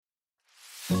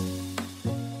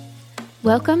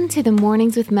Welcome to the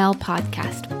Mornings with Mel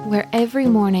podcast, where every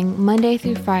morning, Monday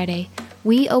through Friday,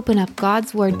 we open up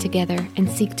God's Word together and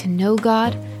seek to know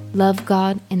God, love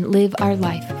God, and live our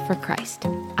life for Christ.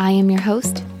 I am your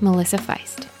host, Melissa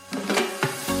Feist.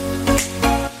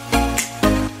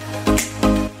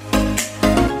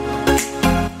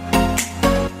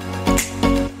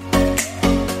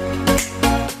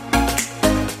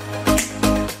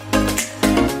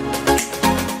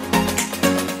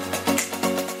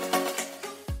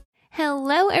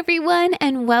 Hello, everyone,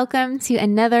 and welcome to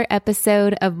another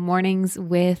episode of Mornings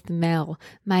with Mel.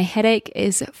 My headache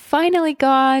is finally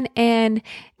gone, and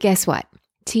guess what?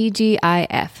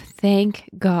 TGIF. Thank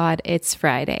God it's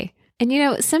Friday.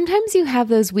 And sometimes you have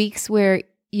those weeks where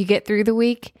you get through the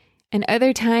week, and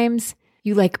other times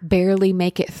you barely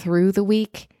make it through the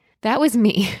week. That was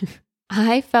me.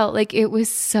 I felt like it was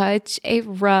such a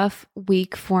rough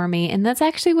week for me. And that's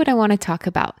actually what I want to talk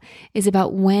about, is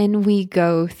about when we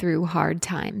go through hard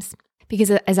times.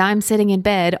 Because as I'm sitting in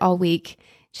bed all week,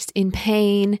 just in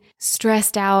pain,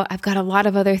 stressed out, I've got a lot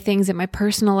of other things in my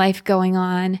personal life going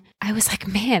on. I was like,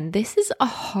 man, this is a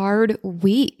hard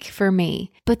week for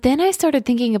me. But then I started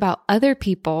thinking about other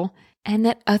people and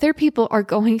that other people are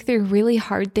going through really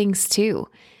hard things too.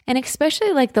 And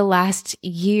especially the last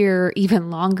year,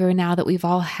 even longer now that we've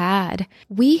all had,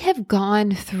 we have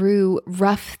gone through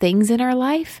rough things in our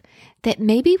life that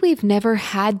maybe we've never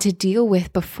had to deal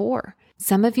with before.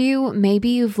 Some of you, maybe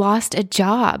you've lost a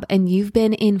job and you've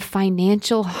been in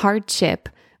financial hardship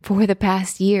for the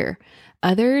past year.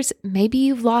 Others, maybe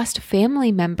you've lost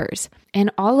family members.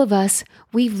 And all of us,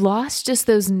 we've lost just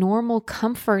those normal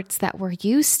comforts that we're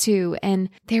used to. And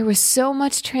there was so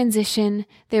much transition.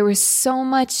 There was so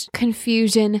much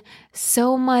confusion.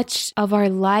 So much of our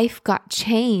life got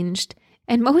changed.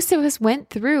 And most of us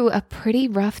went through a pretty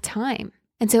rough time.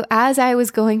 And so as I was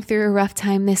going through a rough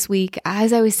time this week,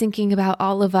 as I was thinking about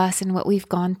all of us and what we've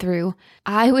gone through,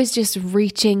 I was just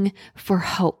reaching for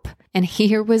hope. And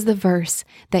here was the verse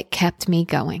that kept me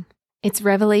going. It's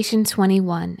Revelation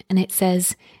 21, and it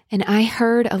says, "And I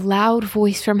heard a loud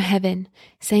voice from heaven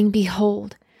saying,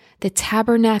 Behold, the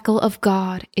tabernacle of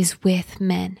God is with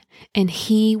men, and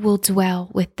he will dwell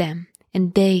with them,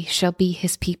 and they shall be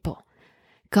his people.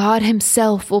 God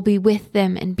himself will be with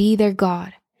them and be their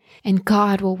God, and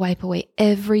God will wipe away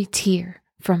every tear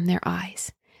from their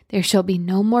eyes. There shall be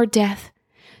no more death,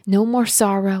 no more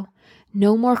sorrow,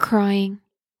 no more crying.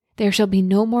 There shall be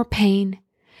no more pain,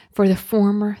 for the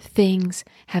former things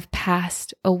have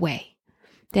passed away.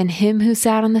 Then him who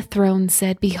sat on the throne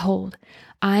said, Behold,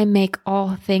 I make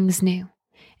all things new.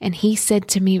 And he said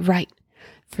to me, Write,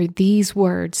 for these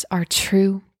words are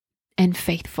true and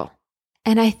faithful."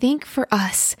 And I think for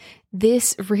us,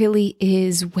 this really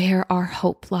is where our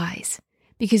hope lies.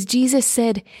 Because Jesus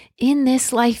said, in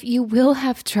this life you will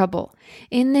have trouble.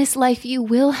 In this life you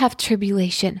will have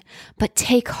tribulation. But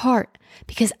take heart,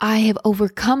 because I have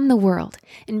overcome the world.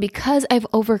 And because I've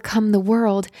overcome the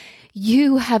world,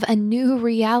 you have a new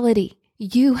reality.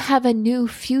 You have a new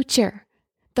future.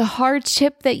 The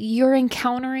hardship that you're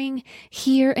encountering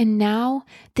here and now,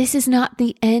 this is not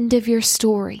the end of your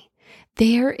story.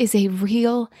 There is a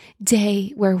real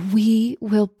day where we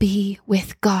will be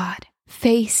with God,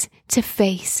 face to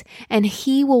face, and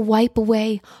he will wipe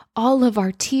away all of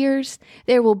our tears.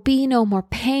 There will be no more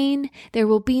pain. There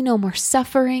will be no more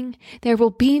suffering. There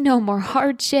will be no more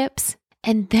hardships.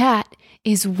 And that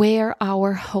is where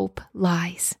our hope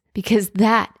lies, because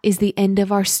that is the end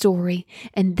of our story,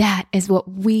 and that is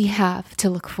what we have to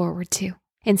look forward to.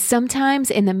 And sometimes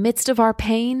in the midst of our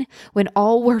pain, when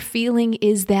all we're feeling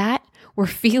is that, we're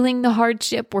feeling the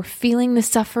hardship, we're feeling the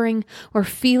suffering, we're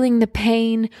feeling the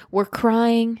pain, we're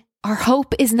crying. Our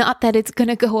hope is not that it's going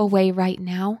to go away right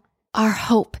now. Our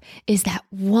hope is that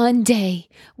one day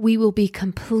we will be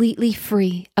completely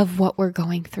free of what we're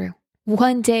going through.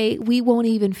 One day we won't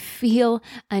even feel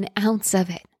an ounce of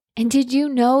it. And did you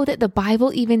know that the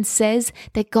Bible even says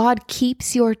that God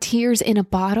keeps your tears in a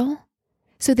bottle?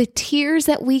 So the tears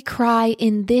that we cry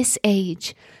in this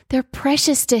age, they're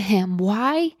precious to him.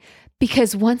 Why?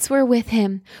 Because once we're with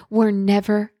him, we're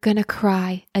never going to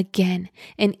cry again.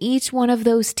 And each one of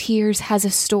those tears has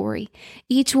a story.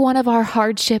 Each one of our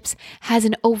hardships has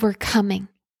an overcoming.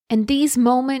 And these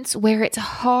moments where it's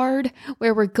hard,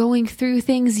 where we're going through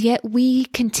things, yet we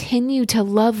continue to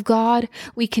love God,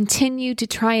 we continue to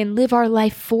try and live our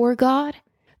life for God,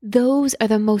 those are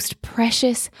the most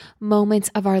precious moments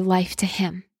of our life to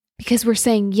him. Because we're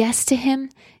saying yes to him,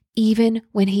 even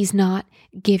when he's not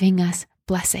giving us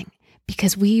blessing.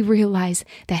 Because we realize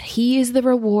that he is the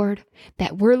reward,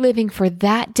 that we're living for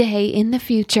that day in the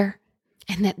future,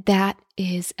 and that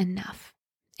is enough.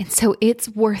 And so it's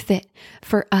worth it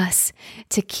for us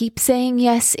to keep saying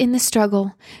yes in the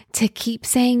struggle, to keep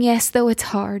saying yes though it's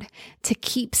hard, to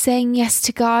keep saying yes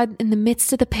to God in the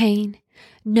midst of the pain,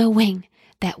 knowing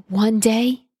that one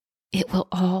day it will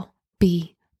all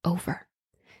be over.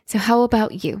 So how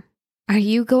about you? Are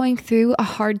you going through a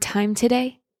hard time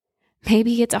today?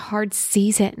 Maybe it's a hard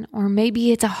season, or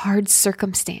maybe it's a hard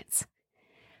circumstance.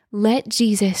 Let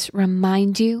Jesus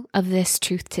remind you of this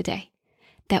truth today,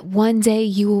 that one day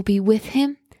you will be with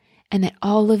him and that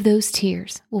all of those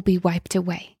tears will be wiped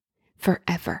away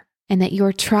forever, and that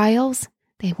your trials,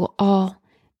 they will all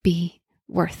be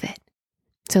worth it.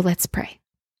 So let's pray.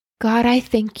 God, I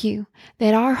thank you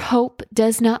that our hope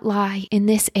does not lie in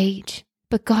this age,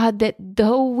 but God, that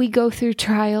though we go through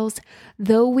trials,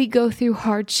 though we go through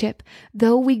hardship,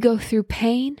 though we go through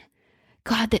pain,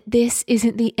 God, that this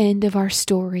isn't the end of our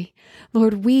story.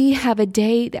 Lord, we have a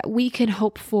day that we can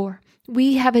hope for.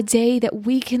 We have a day that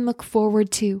we can look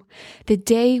forward to, the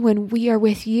day when we are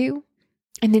with you,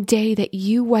 and the day that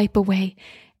you wipe away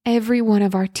every one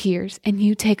of our tears and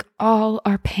you take all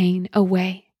our pain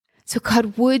away. So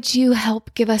God, would you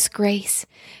help give us grace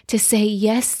to say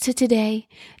yes to today,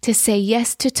 to say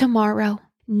yes to tomorrow,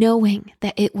 knowing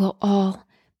that it will all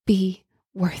be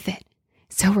worth it.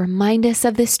 So remind us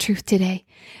of this truth today.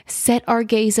 Set our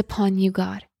gaze upon you,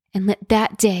 God, and let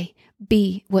that day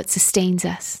be what sustains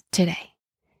us today.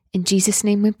 In Jesus'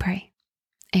 name we pray.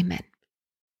 Amen.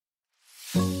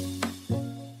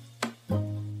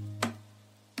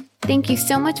 Thank you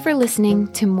so much for listening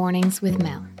to Mornings with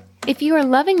Mel. If you are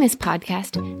loving this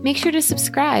podcast, make sure to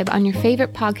subscribe on your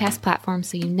favorite podcast platform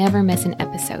so you never miss an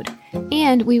episode.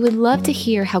 And we would love to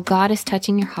hear how God is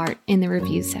touching your heart in the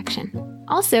reviews section.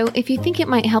 Also, if you think it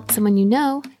might help someone you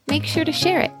know, make sure to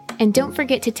share it. And don't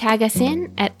forget to tag us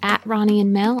in at Ronnie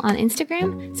and Mel on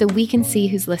Instagram so we can see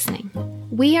who's listening.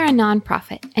 We are a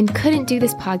nonprofit and couldn't do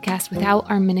this podcast without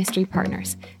our ministry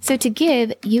partners. So to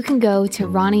give, you can go to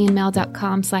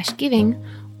ronnieandmel.com/giving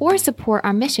or support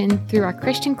our mission through our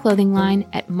Christian clothing line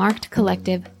at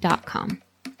markedcollective.com.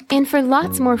 And for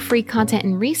lots more free content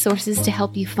and resources to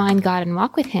help you find God and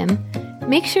walk with Him,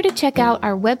 make sure to check out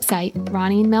our website,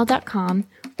 ronnieandmel.com,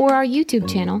 or our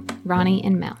YouTube channel, Ronnie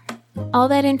and Mel. All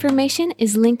that information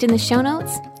is linked in the show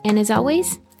notes, and as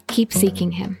always, keep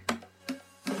seeking Him.